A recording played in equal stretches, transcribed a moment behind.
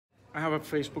I have a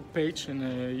Facebook page and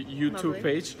a YouTube Lovely.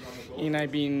 page, and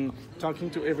I've been talking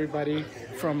to everybody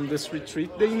from this retreat.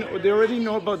 They already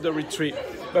know about the retreat.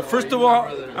 But first of all,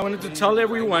 I wanted to tell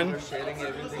everyone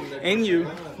and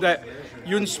you that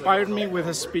you inspired me with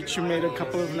a speech you made a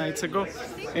couple of nights ago.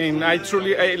 And I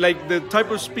like the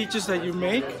type of speeches that you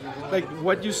make, like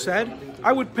what you said,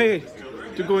 I would pay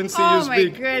to go and see you speak.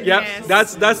 Oh my goodness. Yeah,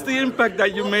 that's the impact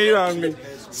that you made on me.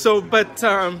 So, but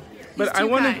I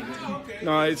want to.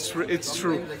 No, it's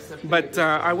true. But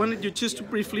I wanted you just to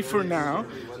briefly, for now,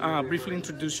 briefly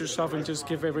introduce yourself and just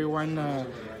give everyone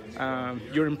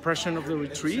your impression of the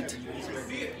retreat.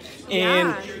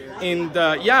 And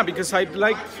yeah, because I'd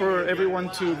like for everyone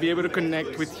to be able to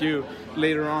connect with you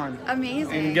later on.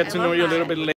 Amazing. And get to know you a little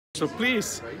bit later. So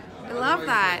please. I love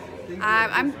that.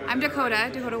 I'm Dakota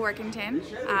Warkentin.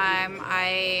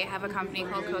 I have a company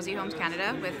called Cozy Homes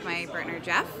Canada with my partner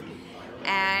Jeff.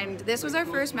 And this was our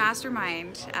first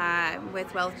mastermind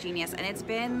with Wealth Genius, and it's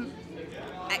been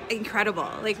incredible.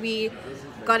 Like, we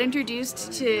got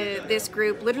introduced to this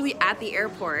group literally at the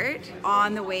airport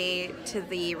on the way to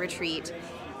the retreat,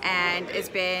 and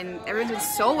everyone's been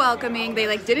so welcoming. They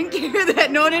like didn't care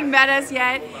that no one had met us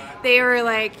yet. They were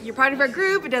like, "You're part of our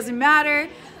group. It doesn't matter."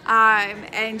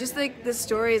 And just like the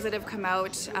stories that have come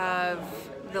out of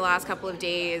the last couple of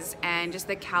days, and just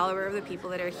the caliber of the people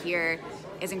that are here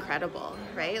is incredible,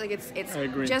 right? Like it's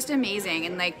just amazing,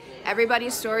 and like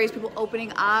everybody's stories, people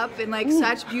opening up in like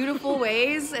such beautiful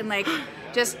ways, and like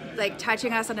just like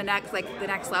touching us on the next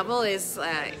level is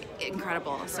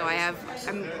incredible. So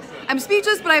I'm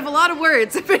speechless, but I have a lot of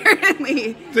words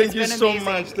apparently. Thank you so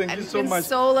much. Thank you so much. It's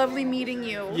so lovely meeting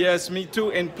you. Yes, me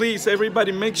too. And please,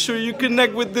 everybody, make sure you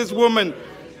connect with this woman.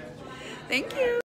 Thank you.